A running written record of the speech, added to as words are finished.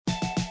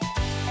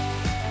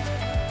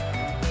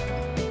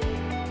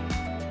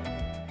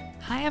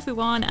Hi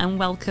everyone, and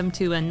welcome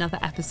to another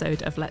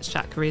episode of Let's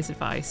Chat Careers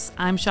Advice.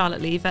 I'm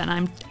Charlotte Lever, and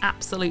I'm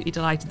absolutely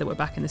delighted that we're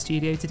back in the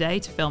studio today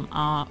to film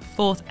our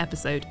fourth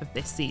episode of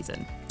this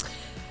season.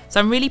 So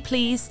I'm really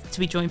pleased to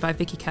be joined by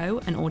Victoria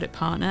Coe, an audit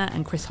partner,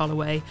 and Chris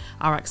Holloway,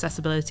 our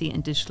accessibility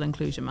and digital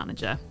inclusion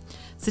manager.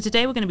 So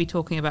today we're going to be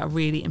talking about a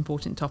really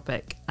important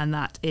topic, and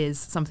that is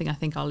something I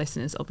think our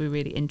listeners will be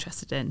really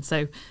interested in.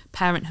 So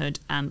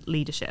parenthood and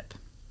leadership.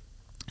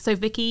 So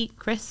Vicky,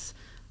 Chris,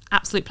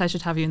 absolute pleasure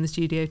to have you in the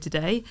studio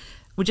today.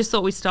 We just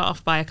thought we'd start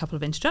off by a couple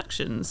of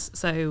introductions.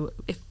 So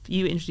if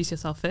you introduce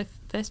yourself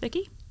first,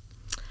 Vicky.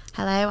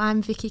 Hello,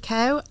 I'm Victoria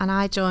Coe, and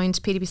I joined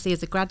PwC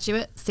as a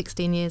graduate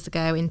 16 years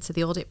ago into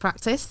the audit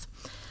practice.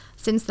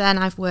 Since then,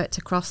 I've worked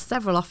across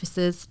several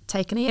offices,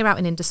 taken a year out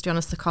in industry on a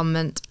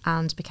secondment,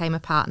 and became a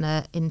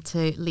partner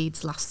into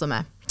Leeds last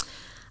summer.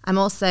 I'm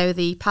also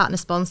the partner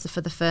sponsor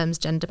for the firm's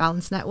Gender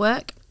Balance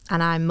Network,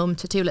 and I'm mum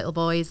to two little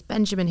boys,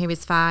 Benjamin, who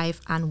is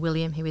 5, and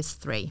William, who is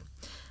 3.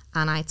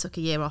 And I took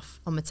a year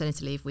off on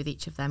maternity leave with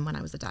each of them when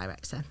I was a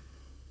director.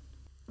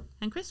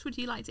 And Chris, would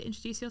you like to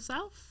introduce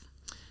yourself?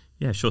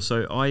 Yeah, sure.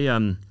 So I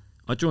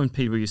joined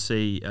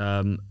PwC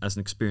as an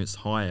experienced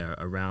hire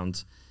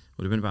around,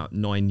 would have been about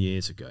 9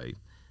 years ago.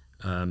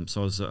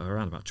 So I was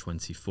around about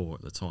 24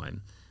 at the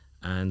time.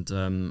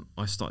 And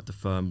I started the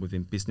firm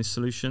within business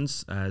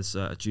solutions as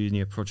a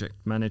junior project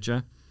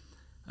manager.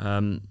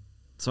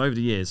 So over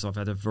the years, I've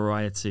had a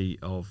variety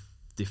of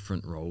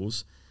different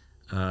roles.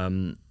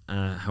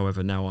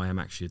 However, now I am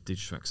actually a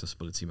digital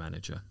accessibility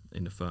manager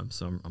in the firm,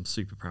 so I'm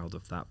super proud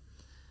of that.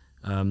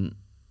 I'm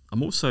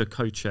also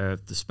co-chair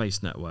of the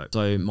Space Network.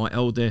 So my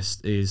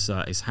eldest is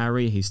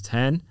Harry, he's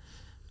 10,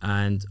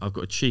 and I've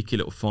got a cheeky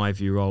little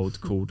 5-year-old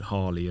called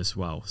Harley as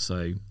well.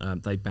 So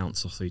they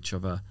bounce off each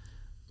other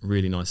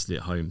really nicely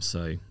at home.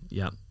 So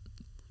yeah.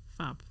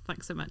 Fab.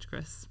 Thanks so much,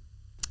 Chris.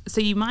 So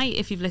you might,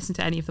 if you've listened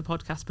to any of the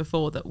podcasts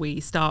before, that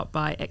we start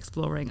by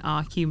exploring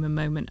our human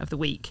moment of the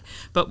week.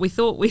 But we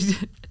thought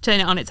we'd turn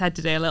it on its head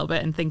today a little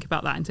bit and think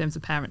about that in terms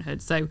of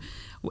parenthood. So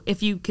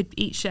if you could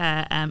each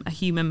share a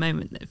human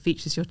moment that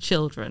features your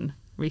children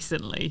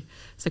recently.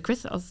 So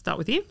Chris, I'll start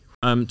with you.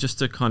 Just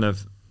to kind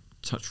of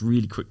touch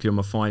really quickly on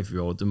my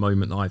 5-year-old, the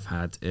moment I've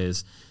had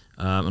is,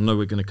 I know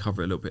we're going to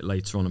cover it a little bit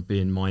later on,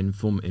 being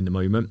mindful in the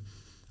moment.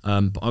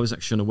 But I was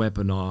actually on a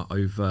webinar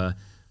over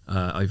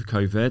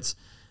COVID.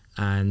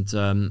 And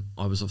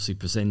I was obviously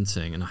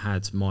presenting, and I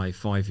had my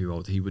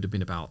 5-year-old, he would have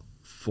been about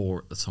 4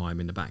 at the time,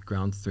 in the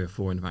background, 3 or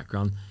 4 in the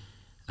background.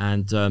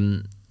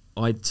 And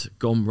I'd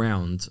gone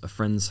round a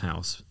friend's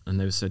house, and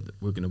they said,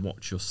 "We're going to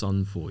watch your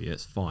son for you,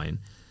 it's fine."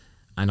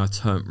 And I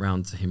turned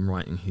round to him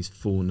writing his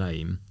full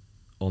name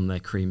on their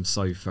cream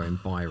sofa in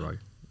biro.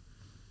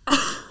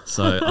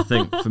 So I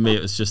think for me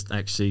it was just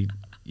actually,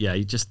 yeah,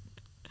 you just...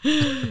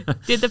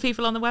 Did the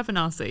people on the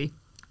webinar see?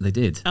 They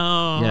did.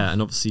 Oh. Yeah,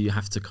 and obviously you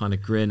have to kind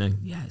of grin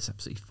and, yeah, it's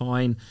absolutely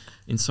fine.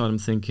 Inside I'm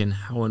thinking,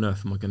 how on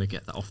earth am I going to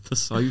get that off the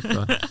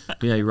sofa?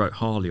 But yeah, he wrote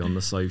Harley on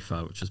the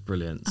sofa, which was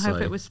brilliant. I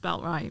hope it was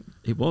spelt right.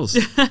 It was.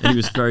 And he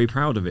was very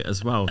proud of it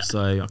as well,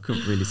 so I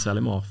couldn't really tell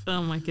him off.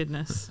 Oh my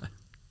goodness.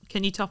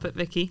 Can you top it,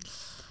 Vicky?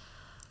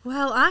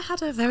 Well, I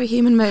had a very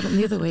human moment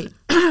the other week.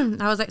 I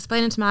was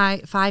explaining to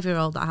my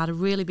 5-year-old that I had a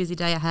really busy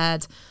day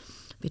ahead,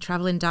 be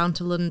travelling down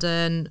to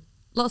London,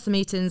 lots of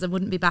meetings, and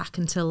wouldn't be back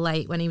until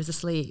late when he was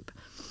asleep.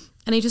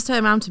 And he just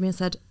turned around to me and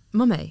said,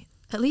 "Mummy,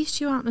 at least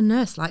you aren't a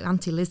nurse like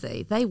Auntie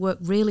Lizzie. They work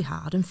really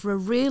hard and for a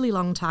really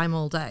long time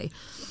all day."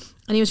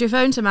 And he was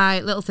referring to my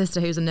little sister,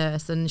 who's a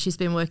nurse, and she's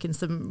been working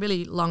some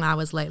really long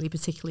hours lately,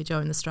 particularly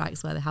during the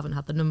strikes where they haven't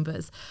had the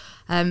numbers.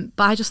 But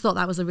I just thought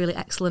that was a really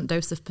excellent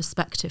dose of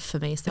perspective for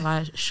me. So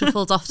I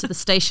shuffled off to the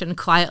station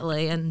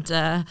quietly and,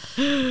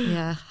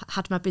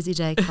 had my busy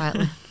day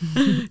quietly.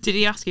 Did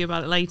he ask you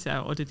about it later,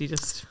 or did he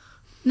just...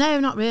 No,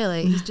 not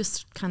really. He's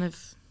just kind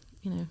of,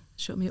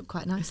 shut me up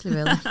quite nicely,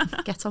 really.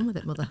 Get on with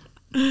it, mother.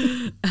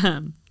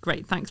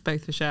 Great, thanks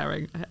both for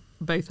sharing.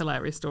 Both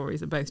hilarious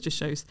stories, and both just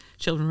shows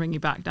children bring you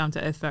back down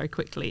to earth very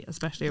quickly,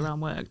 especially around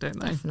work, don't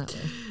they?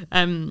 Definitely.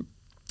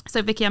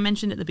 So Vicky, I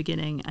mentioned at the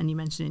beginning, and you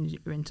mentioned in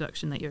your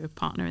introduction, that you're a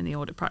partner in the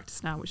audit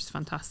practice now, which is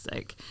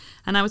fantastic.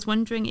 And I was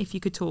wondering if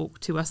you could talk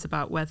to us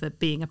about whether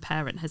being a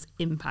parent has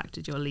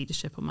impacted your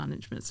leadership or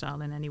management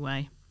style in any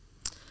way.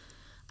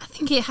 I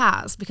think it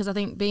has, because I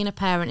think being a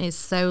parent is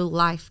so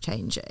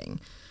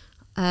life-changing.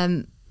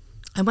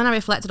 And when I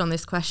reflected on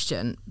this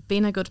question,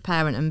 being a good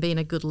parent and being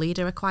a good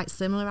leader are quite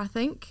similar, I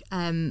think.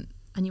 And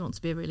you want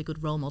to be a really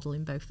good role model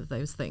in both of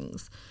those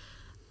things.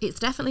 It's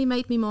definitely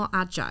made me more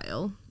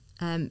agile.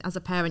 As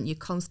a parent, you're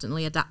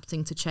constantly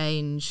adapting to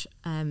change.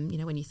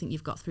 When you think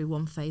you've got through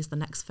one phase, the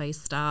next phase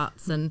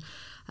starts. And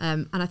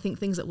I think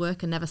things at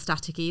work are never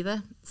static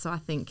either. So I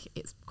think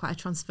it's quite a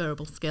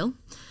transferable skill.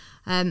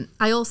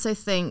 I also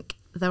think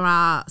there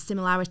are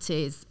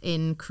similarities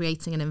in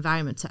creating an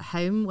environment at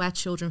home where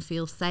children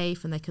feel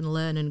safe and they can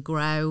learn and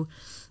grow,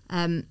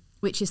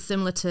 which is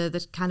similar to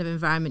the kind of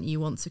environment you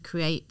want to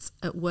create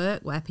at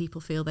work, where people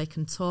feel they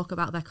can talk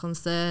about their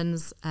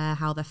concerns,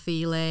 how they're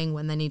feeling,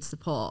 when they need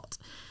support.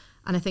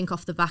 And I think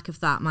off the back of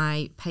that,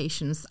 my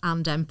patience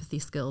and empathy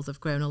skills have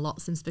grown a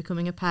lot since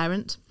becoming a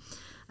parent.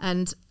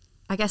 And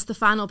I guess the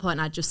final point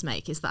I'd just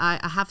make is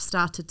that I have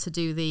started to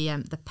do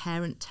the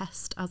parent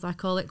test, as I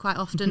call it, quite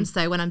often.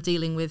 So when I'm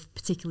dealing with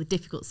particularly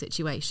difficult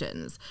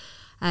situations,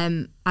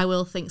 I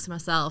will think to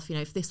myself,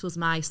 if this was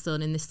my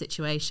son in this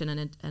situation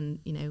and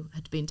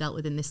had been dealt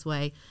with in this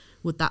way,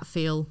 would that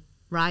feel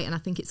right? And I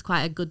think it's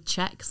quite a good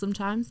check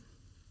sometimes.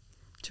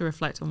 To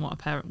reflect on what a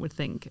parent would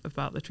think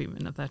about the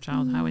treatment of their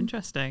child. How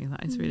interesting.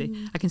 That is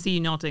really... I can see you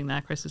nodding there,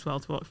 Chris, as well,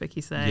 to what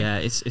Vicky's saying. Yeah,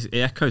 it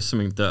echoes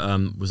something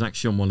that was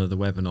actually on one of the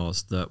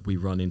webinars that we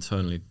run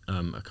internally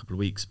a couple of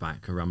weeks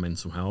back around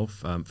mental health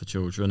for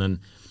children. And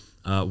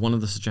one of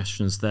the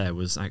suggestions there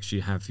was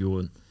actually have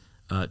your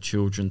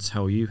children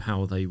tell you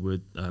how they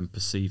would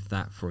perceive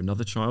that for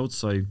another child.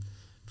 So,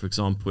 for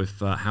example, if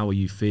how are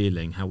you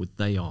feeling, how would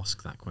they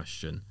ask that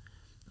question?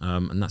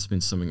 And that's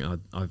been something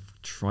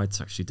I've tried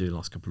to actually do the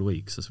last couple of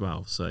weeks as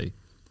well. So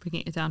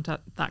bringing it down to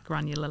that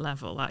granular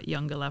level, that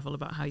younger level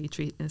about how you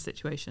treat in a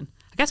situation.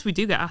 I guess we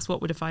do get asked what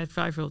would a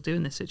five-year-old do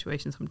in this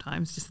situation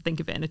sometimes, just to think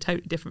of it in a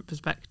totally different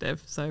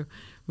perspective. So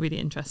really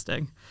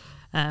interesting.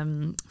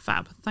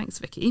 Fab. Thanks,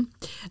 Vicky.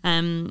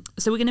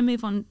 So we're going to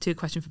move on to a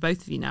question for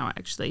both of you now,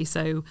 actually.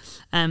 So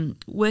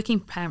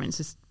working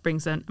parents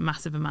brings a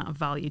massive amount of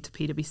value to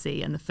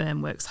PwC, and the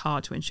firm works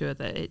hard to ensure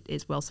that it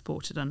is well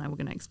supported. And we're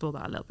going to explore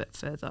that a little bit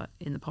further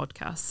in the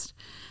podcast,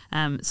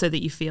 so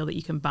that you feel that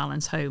you can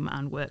balance home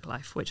and work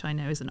life, which I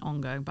know is an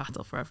ongoing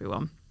battle for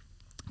everyone.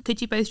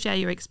 Could you both share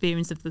your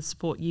experience of the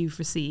support you've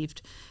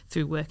received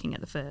through working at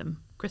the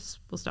firm? Chris,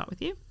 we'll start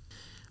with you.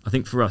 I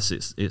think for us,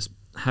 it's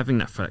having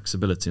that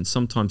flexibility, and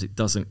sometimes it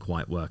doesn't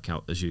quite work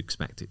out as you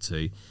expect it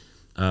to.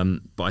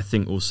 But I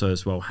think also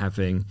as well,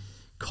 having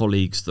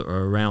colleagues that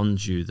are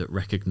around you that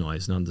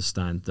recognise and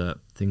understand that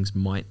things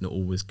might not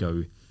always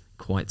go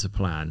quite to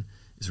plan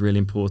is really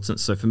important.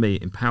 So for me,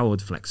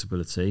 empowered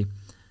flexibility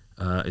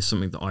is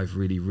something that I've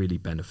really, really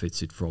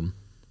benefited from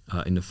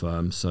in the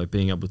firm. So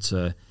being able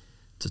to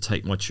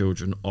take my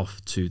children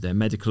off to their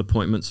medical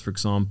appointments, for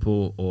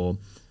example, or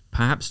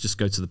perhaps just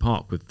go to the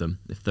park with them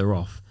if they're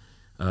off,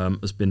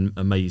 has been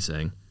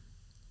amazing.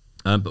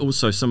 But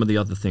also some of the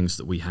other things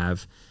that we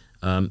have.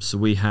 So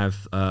we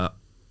have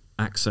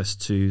access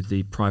to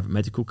the private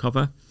medical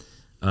cover,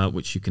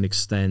 which you can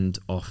extend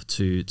off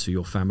to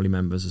your family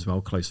members as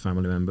well, close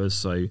family members.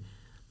 So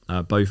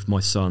both my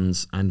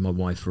sons and my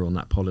wife are on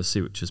that policy,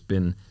 which has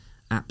been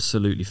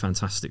absolutely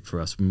fantastic for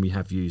us when we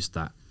have used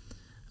that.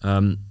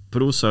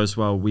 But also as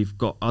well, we've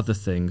got other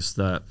things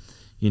that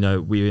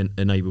we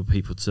enable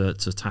people to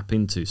tap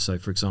into. So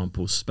for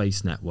example,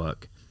 Space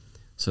Network.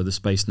 So the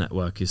Space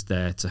Network is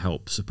there to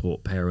help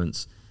support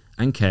parents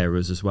and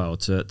carers as well,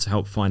 to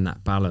help find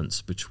that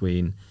balance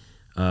between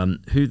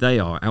who they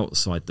are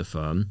outside the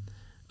firm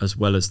as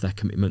well as their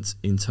commitments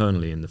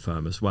internally in the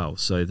firm as well,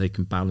 so they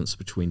can balance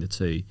between the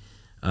two.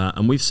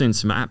 And we've seen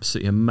some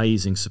absolutely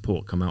amazing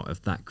support come out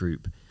of that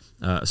group,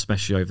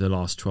 especially over the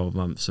last 12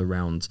 months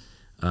around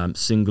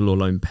single or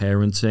lone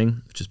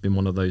parenting, which has been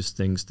one of those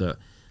things that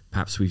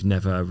perhaps we've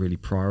never really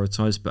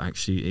prioritised, but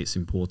actually it's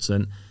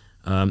important,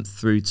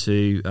 through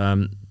to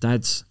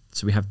dads.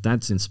 So we have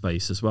dads in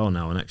space as well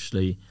now, and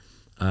actually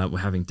we're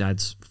having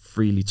dads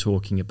freely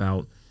talking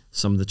about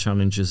some of the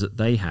challenges that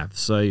they have.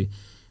 So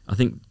I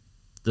think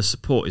the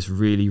support is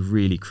really,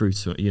 really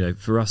crucial.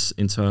 For us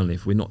internally,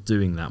 if we're not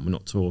doing that, we're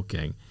not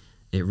talking,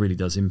 it really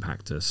does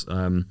impact us.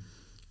 And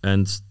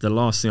the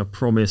last thing I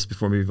promise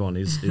before I move on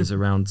is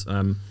around,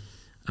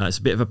 it's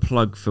a bit of a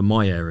plug for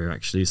my area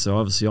actually. So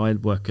obviously I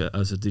work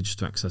as a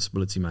digital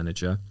accessibility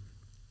manager,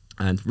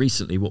 and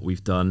recently what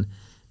we've done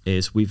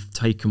is we've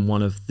taken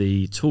one of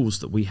the tools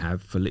that we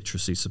have for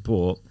literacy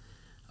support.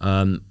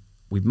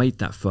 We've made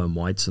that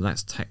firm-wide, so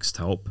that's text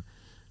help.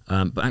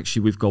 But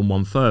actually we've gone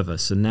one further.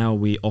 So now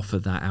we offer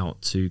that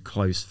out to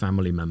close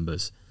family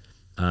members.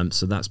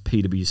 So that's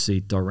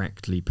PwC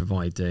directly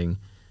providing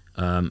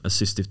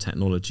assistive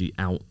technology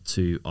out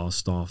to our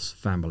staff's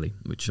family,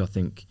 which I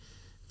think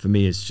for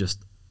me is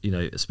just,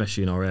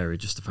 especially in our area,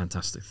 just a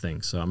fantastic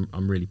thing. So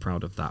I'm really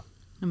proud of that.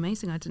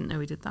 Amazing. I didn't know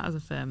we did that as a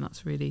firm.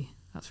 That's really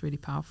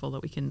powerful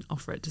that we can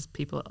offer it to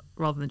people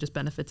rather than just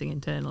benefiting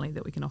internally,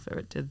 that we can offer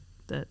it to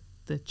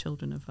the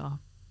children of our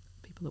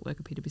people that work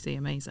at PwC.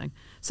 Amazing.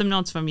 Some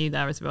nods from you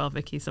there as well,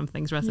 Vicky. Some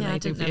things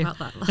resonating for you. Yeah,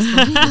 I didn't know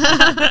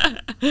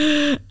about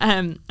that last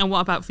one. And what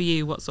about for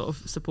you? What sort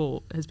of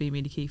support has been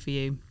really key for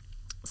you?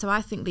 So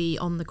I think the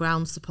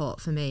on-the-ground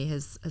support for me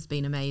has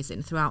been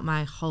amazing. Throughout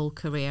my whole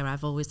career,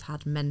 I've always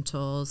had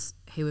mentors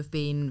who have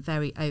been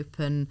very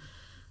open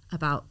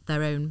about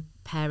their own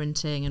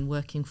parenting and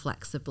working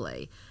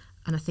flexibly.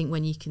 And I think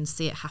when you can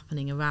see it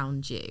happening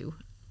around you,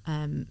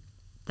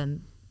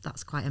 then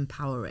that's quite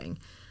empowering.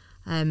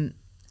 And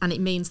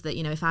it means that,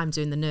 if I'm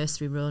doing the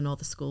nursery run or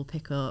the school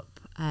pickup,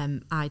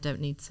 I don't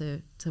need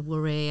to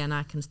worry, and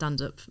I can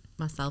stand up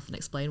myself and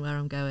explain where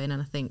I'm going.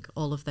 And I think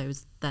all of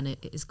those, then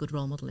it is good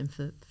role modelling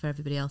for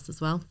everybody else as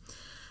well.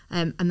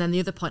 And then the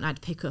other point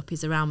I'd pick up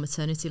is around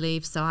maternity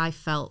leave. So I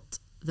felt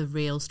the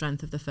real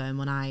strength of the firm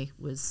when I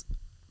was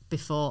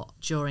before,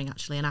 during,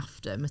 actually, and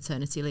after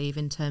maternity leave,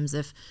 in terms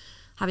of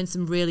having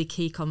some really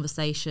key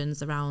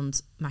conversations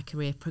around my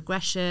career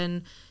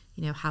progression,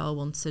 you know, how I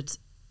wanted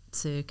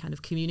to kind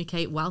of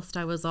communicate whilst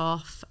I was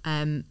off,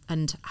 and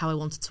how I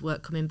wanted to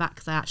work coming back,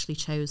 because I actually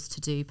chose to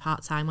do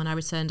part-time when I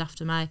returned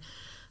after my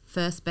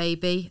first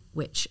baby,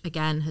 which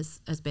again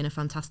has been a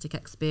fantastic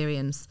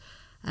experience.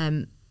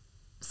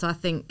 So I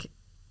think,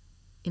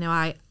 you know,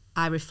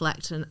 I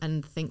reflect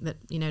and think that,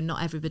 you know,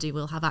 not everybody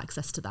will have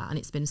access to that, and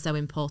it's been so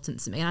important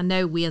to me. And I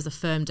know we as a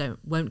firm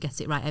won't get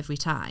it right every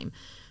time,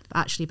 but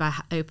actually by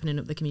opening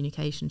up the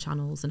communication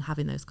channels and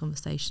having those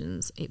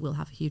conversations, it will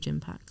have a huge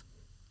impact.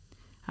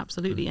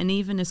 Absolutely. And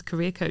even as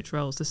career coach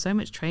roles, there's so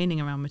much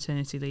training around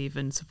maternity leave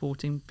and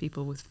supporting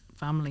people with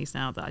families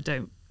now that I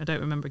don't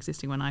remember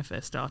existing when I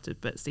first started,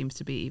 but seems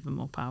to be even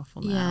more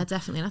powerful now. Yeah,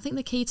 definitely. And I think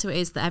the key to it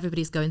is that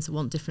everybody's going to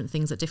want different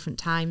things at different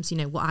times. You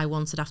know, what I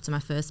wanted after my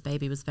first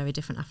baby was very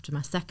different after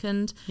my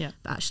second. Yeah.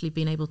 But actually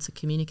being able to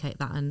communicate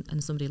that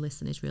and somebody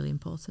listen is really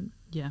important.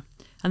 Yeah.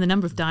 And the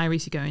number of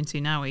diaries you go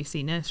into now where you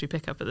see nursery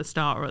pickup at the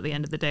start or at the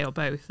end of the day or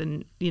both.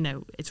 And, you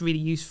know, it's really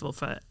useful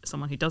for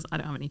someone who I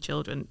don't have any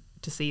children,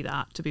 to see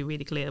that, to be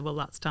really clear, well,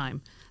 that's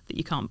time that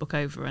you can't book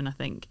over. And I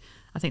think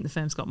the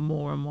firm's got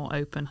more and more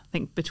open. I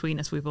think between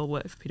us, we've all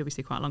worked for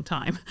PwC quite a long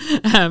time.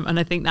 And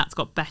I think that's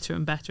got better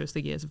and better as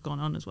the years have gone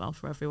on as well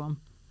for everyone.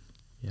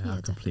 Yeah,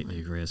 I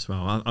completely agree as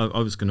well. I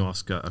was going to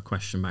ask a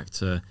question back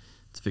to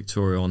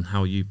Victoria on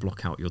how you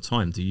block out your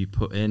time. Do you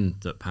put in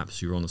that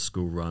perhaps you're on a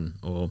school run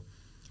or?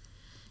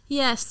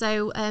 Yeah,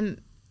 so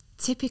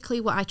typically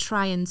what I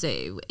try and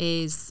do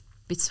is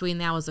between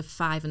the hours of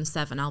 5 and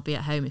 7, I'll be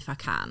at home if I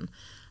can.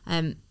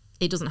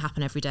 It doesn't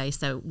happen every day,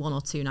 so 1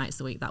 or 2 nights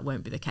a week that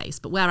won't be the case,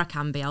 but where I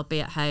can be, I'll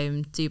be at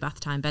home, do bath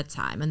time,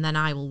 bedtime, and then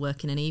I will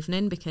work in an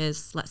evening,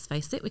 because let's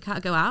face it, we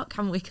can't go out,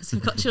 can we, because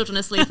we've got children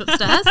asleep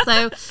upstairs.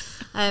 So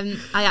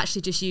I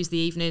actually just use the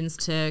evenings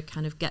to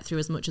kind of get through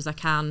as much as I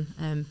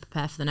can,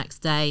 prepare for the next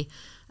day,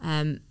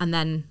 and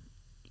then,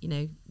 you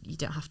know, you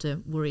don't have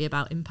to worry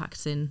about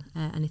impacting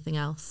anything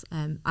else.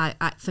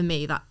 For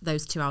me,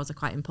 those 2 hours are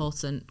quite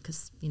important,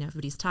 because, you know,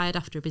 everybody's tired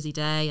after a busy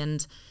day,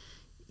 and,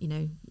 you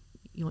know,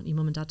 you want your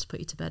mum and dad to put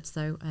you to bed,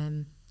 so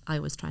I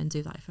always try and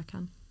do that if I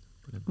can.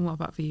 Brilliant. What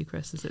about for you,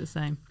 Chris? Is it the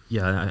same?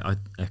 Yeah, I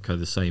echo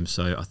the same.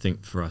 So I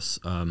think for us,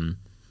 I'm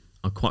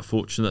quite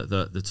fortunate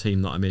that the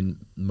team that I'm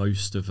in,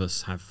 most of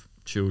us have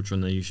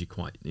children. They're usually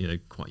quite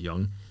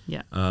young.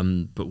 Yeah.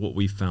 But what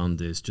we found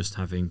is just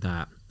having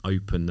that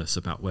openness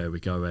about where we're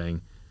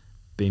going,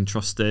 being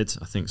trusted,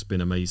 I think has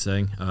been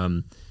amazing.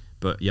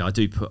 But yeah, I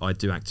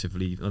do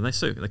actively, and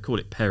they call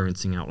it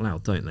parenting out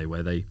loud, don't they?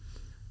 Where they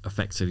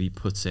effectively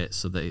put it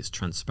so that it's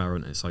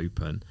transparent, it's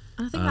open.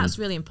 And I think that's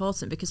really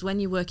important, because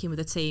when you're working with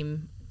a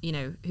team, you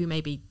know, who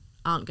maybe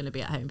aren't going to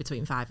be at home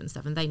between 5 and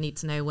 7, they need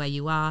to know where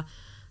you are,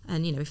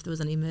 and, you know, if there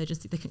was any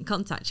emergency, they can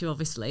contact you,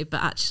 obviously,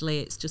 but actually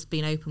it's just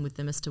being open with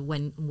them as to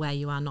where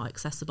you are not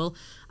accessible.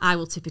 I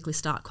will typically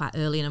start quite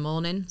early in the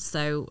morning,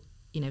 so,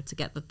 you know, to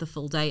get the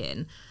full day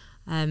in,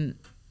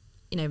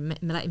 you know,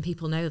 letting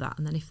people know that,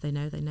 and then if they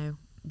know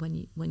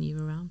when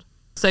you're around.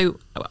 So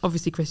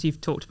obviously, Chris, you've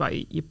talked about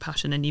your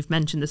passion, and you've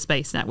mentioned the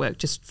Space Network.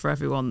 Just for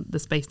everyone, the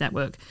Space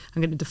Network,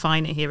 I'm going to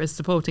define it here as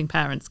supporting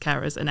parents,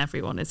 carers and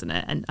everyone, isn't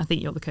it? And I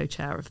think you're the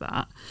co-chair of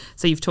that.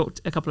 So you've talked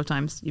a couple of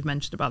times, you've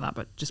mentioned about that,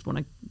 but just want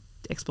to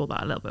explore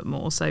that a little bit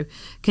more. So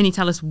can you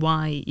tell us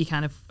why you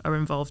kind of are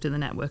involved in the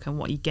network and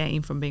what you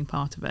gain from being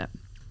part of it?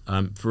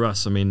 For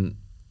us, I mean,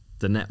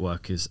 the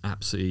network is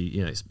absolutely,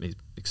 you know, it's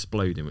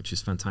exploding, which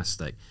is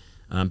fantastic.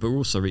 But we're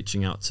also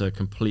reaching out to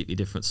completely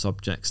different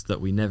subjects that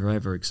we never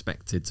ever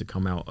expected to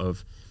come out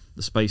of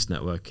the Space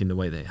Network in the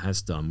way that it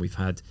has done. We've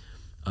had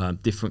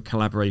different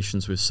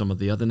collaborations with some of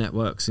the other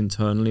networks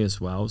internally as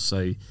well.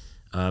 So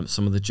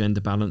some of the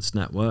gender balance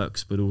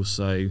networks, but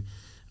also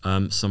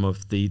some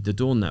of the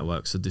Dawn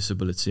networks, the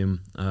disability and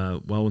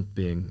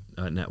well-being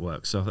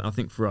networks. So I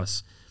think for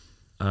us,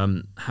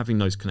 having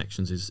those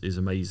connections is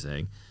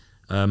amazing.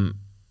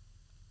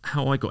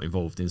 How I got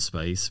involved in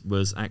space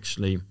was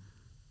actually...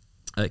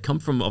 it come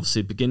from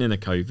obviously the beginning of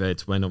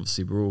COVID, when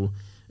obviously we're all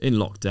in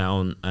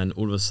lockdown, and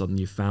all of a sudden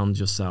you found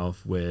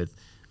yourself with,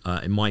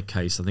 in my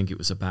case, I think it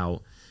was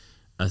about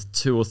a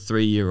 2 or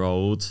 3 year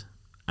old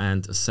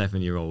and a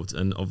 7-year-old,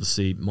 and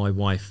obviously my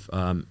wife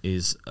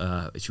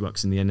she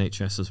works in the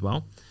NHS as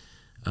well,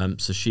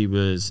 so she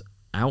was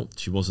out,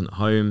 she wasn't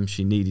home,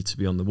 she needed to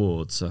be on the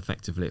ward, so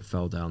effectively it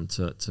fell down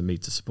to me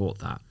to support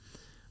that.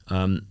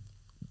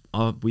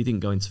 We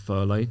didn't go into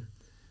furlough.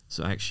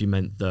 So it actually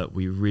meant that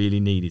we really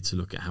needed to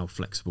look at how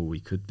flexible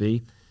we could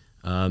be.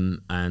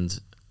 And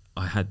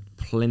I had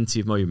plenty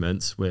of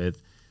moments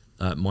with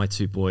my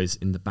 2 boys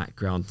in the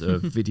background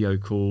of video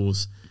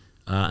calls.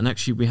 And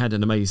actually we had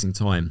an amazing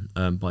time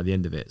by the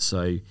end of it.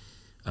 So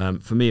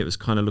for me, it was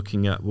kind of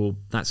looking at, well,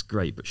 that's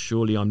great, but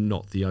surely I'm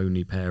not the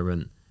only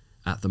parent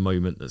at the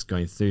moment that's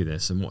going through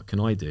this. And what can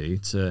I do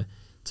to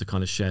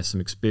kind of share some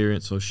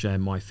experience or share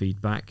my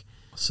feedback?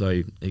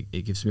 So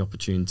it gives me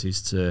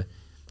opportunities to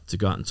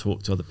go out and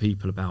talk to other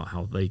people about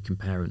how they can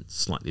parent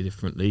slightly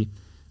differently.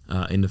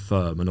 in the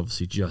firm, and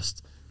obviously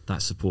just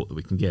that support that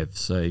we can give.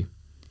 So,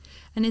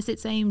 and is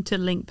its aim to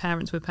link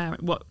parents with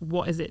parents?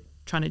 What is it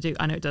trying to do?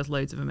 I know it does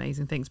loads of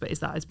amazing things, but is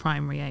that its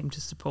primary aim,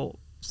 to support?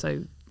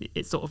 So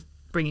it's sort of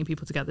bringing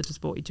people together to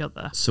support each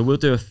other. So we'll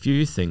do a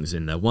few things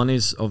in there. One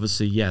is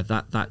obviously,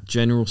 that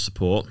general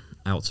support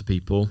out to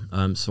people.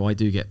 So I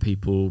do get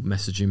people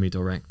messaging me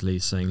directly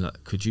saying,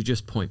 look, could you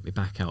just point me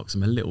back out because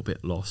I'm a little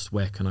bit lost.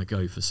 Where can I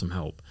go for some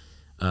help?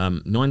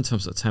 9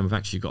 times out of 10, we've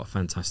actually got a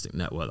fantastic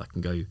network that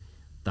can go,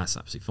 that's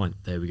absolutely fine.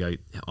 There we go.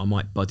 I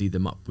might buddy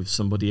them up with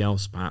somebody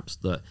else, perhaps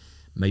that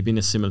may be in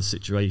a similar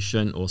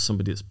situation or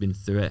somebody that's been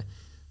through it.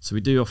 So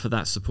we do offer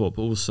that support,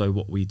 but also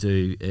what we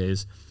do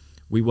is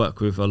we work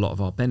with a lot of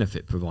our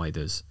benefit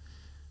providers.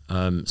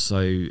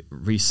 So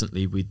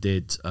recently we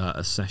did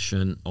a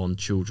session on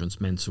children's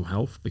mental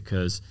health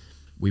because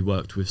we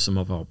worked with some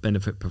of our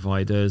benefit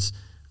providers.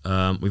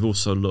 We've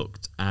also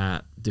looked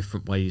at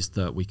different ways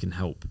that we can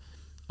help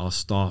our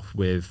staff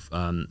with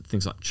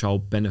things like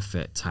child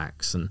benefit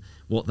tax and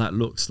what that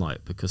looks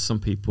like, because some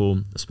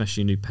people,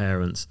 especially new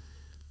parents,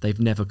 they've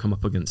never come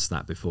up against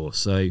that before.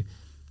 So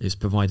it's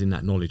providing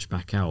that knowledge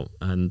back out.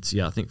 And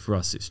I think for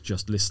us, it's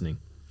just listening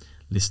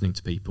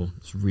to people.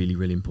 It's really,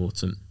 really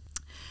important.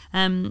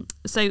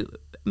 So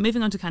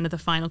moving on to kind of the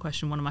final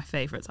question, one of my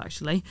favourites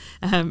actually,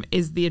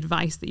 is the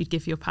advice that you'd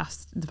give the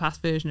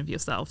past version of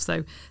yourself.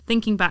 So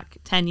thinking back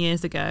 10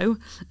 years ago,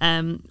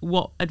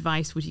 what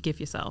advice would you give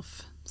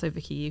yourself? So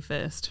Vicky, you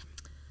first.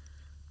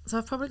 So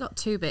I've probably got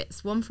 2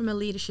 bits. One from a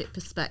leadership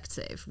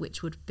perspective,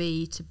 which would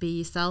be to be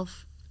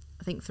yourself.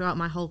 I think throughout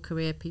my whole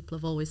career, people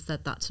have always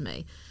said that to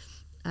me.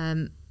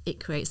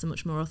 It creates a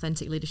much more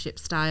authentic leadership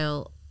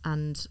style,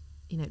 and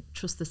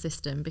trust the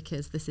system,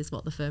 because this is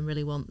what the firm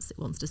really wants. It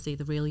wants to see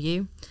the real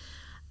you.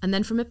 And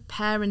then from a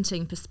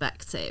parenting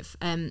perspective,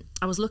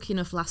 I was lucky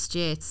enough last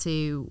year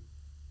to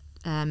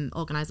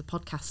organise a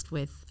podcast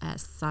with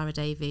Sarah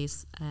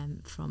Davies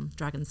from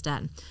Dragon's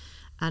Den.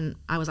 And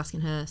I was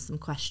asking her some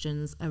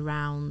questions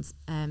around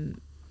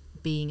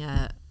being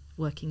a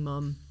working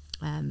mum.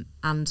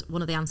 And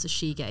one of the answers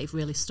she gave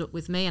really stuck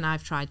with me, and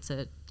I've tried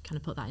to kind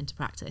of put that into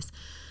practice.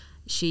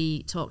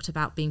 She talked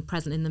about being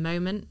present in the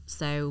moment.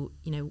 So,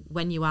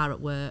 when you are at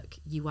work,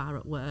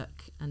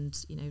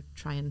 and,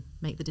 try and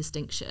make the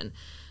distinction.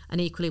 And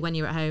equally, when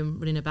you're at home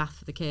running a bath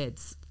for the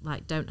kids,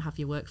 don't have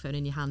your work phone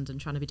in your hand and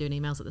trying to be doing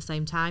emails at the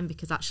same time,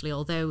 because actually,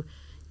 although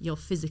you're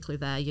physically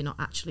there, you're not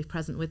actually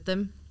present with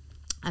them.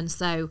 And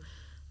so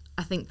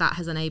I think that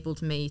has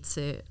enabled me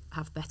to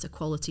have better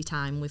quality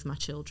time with my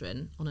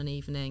children on an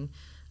evening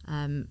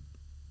than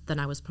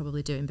I was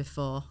probably doing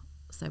before.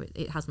 So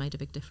it has made a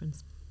big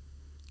difference.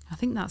 I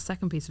think that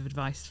second piece of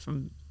advice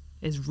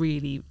is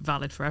really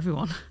valid for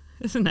everyone,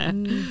 isn't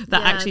it?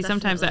 That actually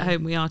sometimes at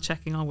home we are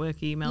checking our work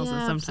emails,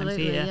 and sometimes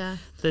here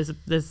there's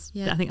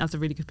I think that's a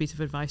really good piece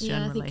of advice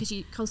generally. I think because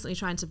you're constantly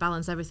trying to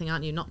balance everything,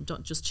 aren't you? Not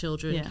just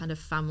children, kind of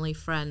family,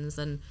 friends,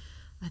 and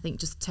I think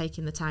just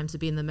taking the time to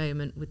be in the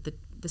moment with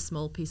the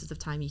small pieces of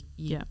time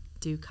you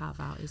do carve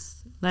out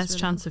is less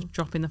really chance helpful. of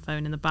dropping the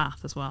phone in the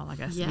bath as well, I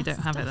guess. Yes, we don't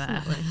have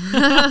definitely. it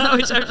there,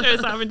 which I'm sure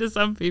is happening to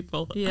some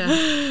people.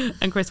 Yeah.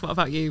 And Chris, what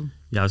about you?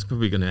 I was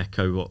probably going to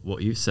echo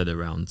what you said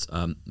around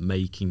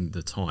making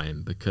the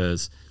time,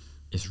 because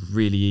it's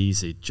really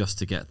easy just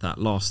to get that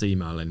last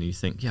email and you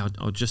think,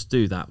 I'll just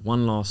do that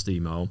one last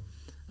email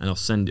and I'll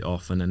send it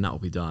off and then that'll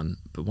be done.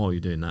 But while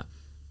you're doing that,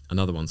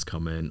 another one's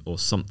come in or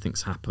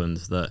something's happened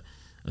that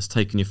has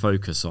taken your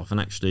focus off, and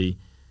actually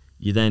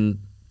you then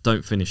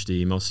don't finish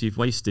the email, so you've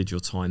wasted your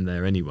time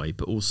there anyway,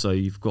 but also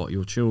you've got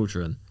your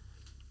children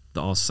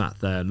that are sat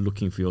there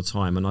looking for your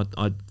time. And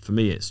I for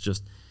me, it's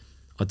just,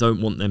 I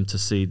don't want them to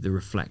see the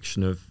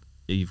reflection of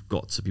you've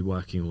got to be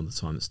working all the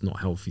time. It's not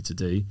healthy to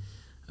do.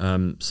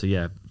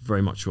 So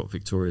very much what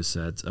Victoria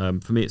said.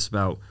 For me, it's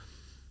about,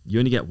 you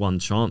only get one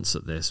chance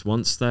at this.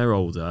 Once they're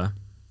older,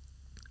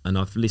 and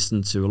I've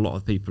listened to a lot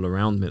of people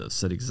around me that have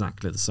said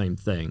exactly the same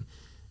thing,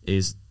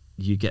 is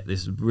you get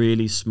this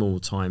really small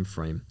time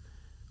frame.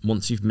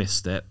 Once you've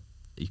missed it,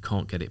 you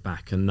can't get it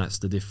back, and that's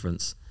the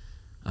difference.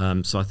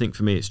 So I think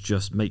for me, it's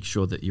just make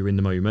sure that you're in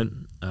the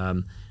moment.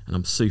 And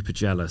I'm super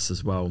jealous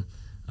as well,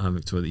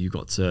 Victoria, that you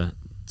got to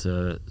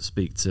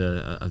speak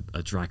to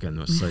a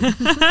dragon. So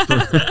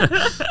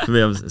for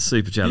me, I'm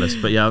super jealous.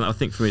 But I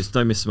think for me, it's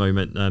don't miss the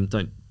moment.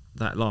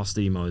 That last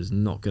email is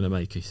not going to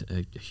make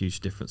a huge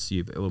difference to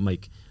you, but it will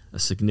make a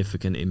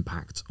significant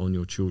impact on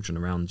your children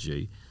around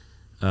you.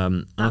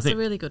 That's a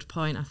really good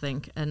point, I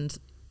think. And,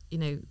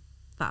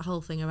 that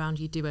whole thing around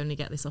you do only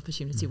get this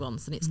opportunity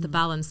once, and it's the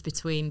balance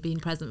between being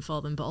present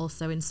for them but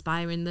also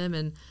inspiring them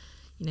and,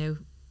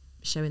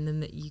 showing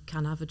them that you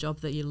can have a job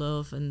that you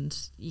love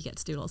and you get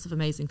to do lots of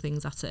amazing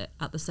things at it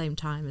at the same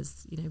time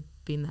as,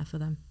 being there for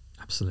them.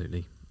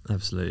 Absolutely.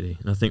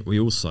 And I think we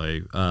also,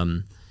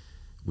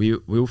 we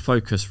all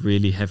focus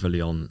really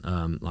heavily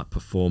on like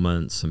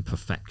performance and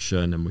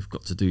perfection, and we've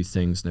got to do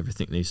things and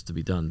everything needs to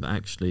be done, but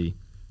actually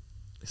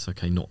it's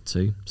okay not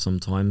to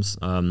sometimes.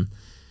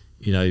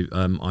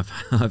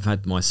 I've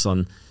had my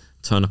son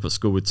turn up at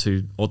school with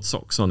 2 odd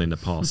socks on in the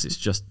past. It's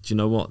just, do you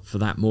know what? For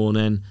that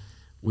morning,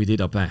 we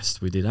did our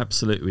best. We did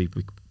absolutely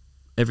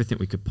everything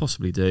we could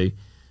possibly do,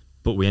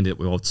 but we ended up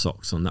with odd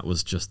socks on. That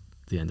was just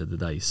the end of the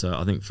day. So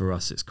I think for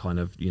us, it's kind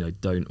of,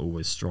 don't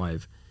always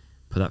strive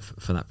for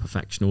that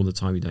perfection all the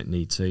time. You don't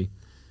need to.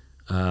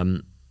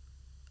 And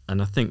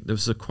I think there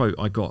was a quote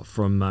I got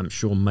from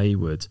Sean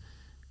Maywood,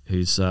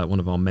 who's one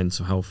of our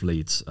mental health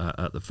leads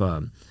at the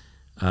firm,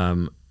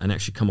 and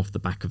actually come off the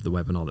back of the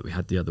webinar that we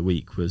had the other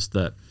week, was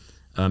that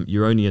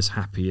you're only as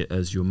happy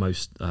as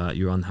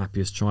your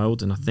unhappiest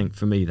child. And I think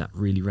for me that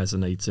really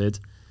resonated,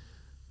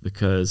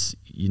 because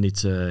you need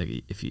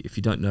to, if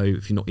you don't know,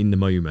 if you're not in the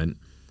moment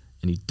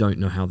and you don't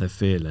know how they're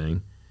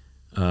feeling,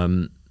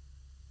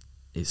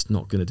 it's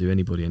not going to do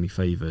anybody any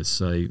favours,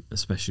 so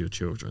especially your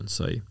children.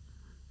 So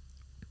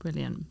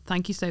brilliant.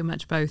 Thank you so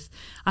much, both.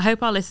 I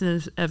hope our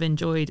listeners have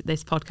enjoyed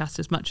this podcast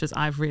as much as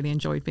I've really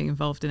enjoyed being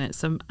involved in it.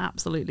 Some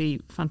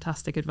absolutely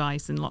fantastic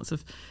advice and lots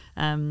of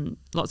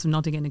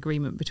nodding in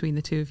agreement between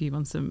the two of you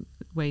on some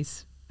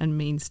ways and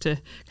means to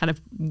kind of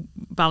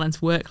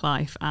balance work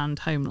life and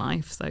home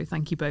life. So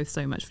thank you both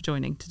so much for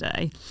joining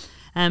today.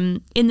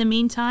 In the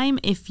meantime,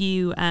 if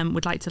you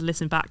would like to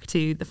listen back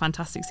to the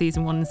fantastic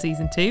season 1 and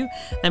season 2,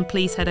 then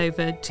please head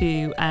over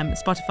to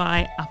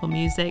Spotify, Apple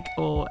Music,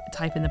 or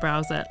type in the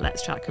browser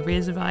Let's Chat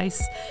Careers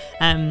Advice.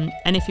 And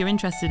if you're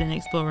interested in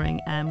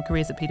exploring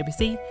careers at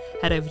PwC,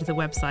 head over to the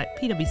website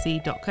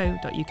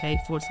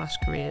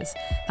pwc.co.uk/careers.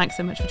 Thanks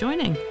so much for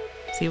joining.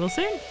 See you all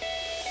soon.